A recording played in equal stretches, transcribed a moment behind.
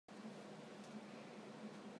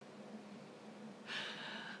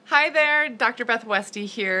Hi there, Dr. Beth Westy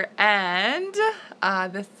here, and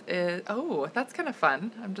this is, oh, that's kind of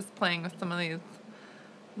fun. I'm just playing with some of these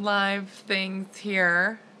live things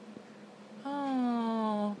here.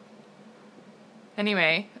 Oh.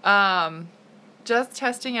 Anyway, just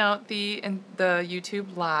testing out the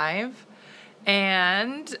YouTube live,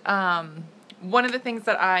 and one of the things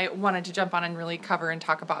that I wanted to jump on and really cover and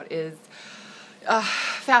talk about is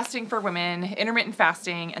fasting for women, intermittent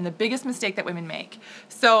fasting, and the biggest mistake that women make.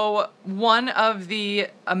 So one of the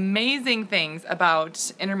amazing things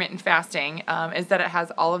about intermittent fasting is that it has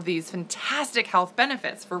all of these fantastic health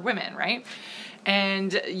benefits for women, right?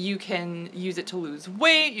 And you can use it to lose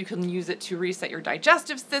weight, you can use it to reset your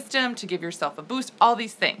digestive system, to give yourself a boost, all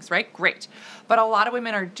these things, right? Great. But a lot of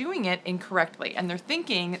women are doing it incorrectly, and they're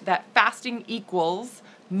thinking that fasting equals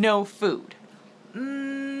no food.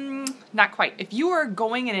 Not quite. If you are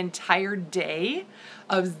going an entire day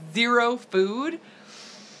of zero food,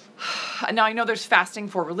 now I know there's fasting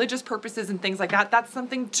for religious purposes and things like that. That's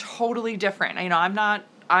something totally different. I'm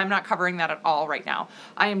not covering that at all right now.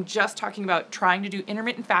 I am just talking about trying to do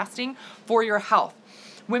intermittent fasting for your health.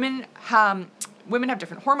 Women have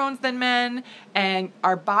different hormones than men, and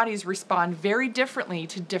our bodies respond very differently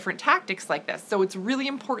to different tactics like this. So it's really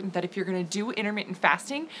important that if you're going to do intermittent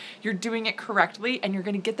fasting, you're doing it correctly and you're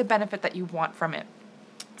going to get the benefit that you want from it.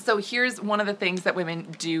 So here's one of the things that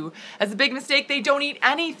women do as a big mistake. They don't eat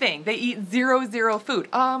anything. They eat zero food.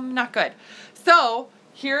 Not good. So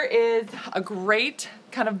here is a great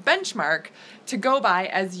kind of benchmark to go by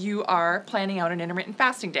as you are planning out an intermittent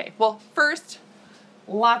fasting day. Well, first,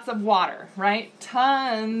 lots of water, right?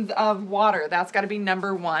 Tons of water. That's got to be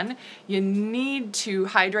number one. You need to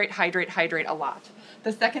hydrate a lot.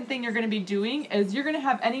 The second thing you're going to be doing is you're going to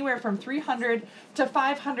have anywhere from 300 to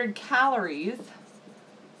 500 calories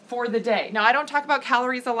for the day. Now, I don't talk about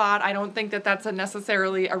calories a lot. I don't think that that's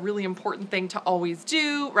necessarily a really important thing to always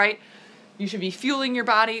do, right? You should be fueling your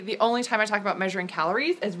body. The only time I talk about measuring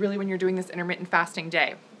calories is really when you're doing this intermittent fasting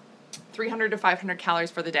day. 300 to 500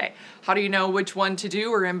 calories for the day. How do you know which one to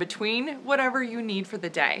do or in between? Whatever you need for the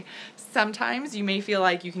day. Sometimes you may feel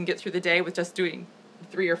like you can get through the day with just doing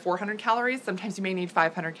 300 or 400 calories. Sometimes you may need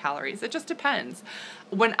 500 calories. It just depends.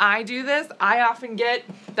 When I do this, I often get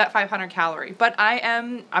that 500 calorie, but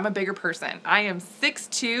I'm a bigger person. I am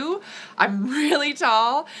 6'2", I'm really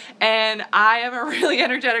tall, and I am a really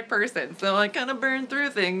energetic person. So I kind of burn through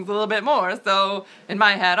things a little bit more. So in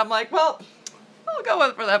my head, I'm like, well, I'll go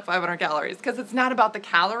with for that 500 calories, because it's not about the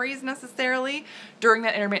calories necessarily during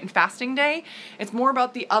that intermittent fasting day. It's more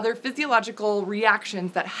about the other physiological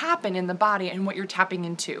reactions that happen in the body and what you're tapping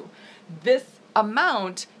into. This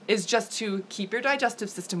amount is just to keep your digestive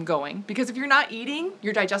system going, because if you're not eating,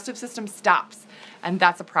 your digestive system stops, and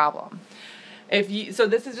that's a problem. So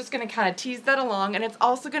this is just going to kind of tease that along, and it's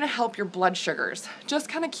also going to help your blood sugars. Just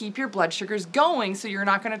kind of keep your blood sugars going so you're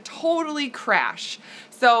not going to totally crash.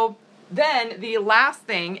 So then the last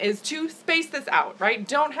thing is to space this out, right?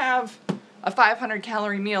 Don't have a 500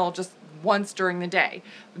 calorie meal just once during the day.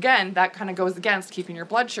 Again, that kind of goes against keeping your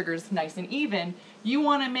blood sugars nice and even. You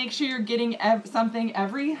want to make sure you're getting something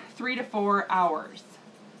every 3 to 4 hours.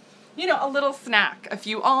 A little snack, a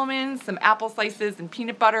few almonds, some apple slices and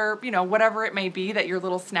peanut butter, whatever it may be that your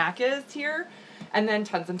little snack is here, and then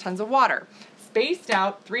tons and tons of water. Spaced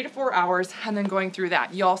out 3 to 4 hours, and then going through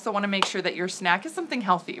that. You also want to make sure that your snack is something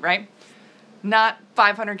healthy, right? Not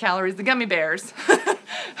 500 calories, the gummy bears,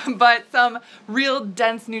 but some real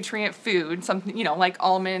dense nutrient food, something, like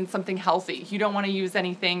almonds, something healthy. You don't want to use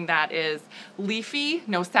anything that is leafy,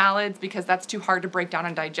 no salads, because that's too hard to break down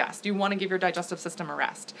and digest. You want to give your digestive system a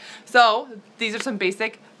rest. So these are some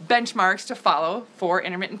basic benchmarks to follow for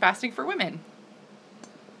intermittent fasting for women.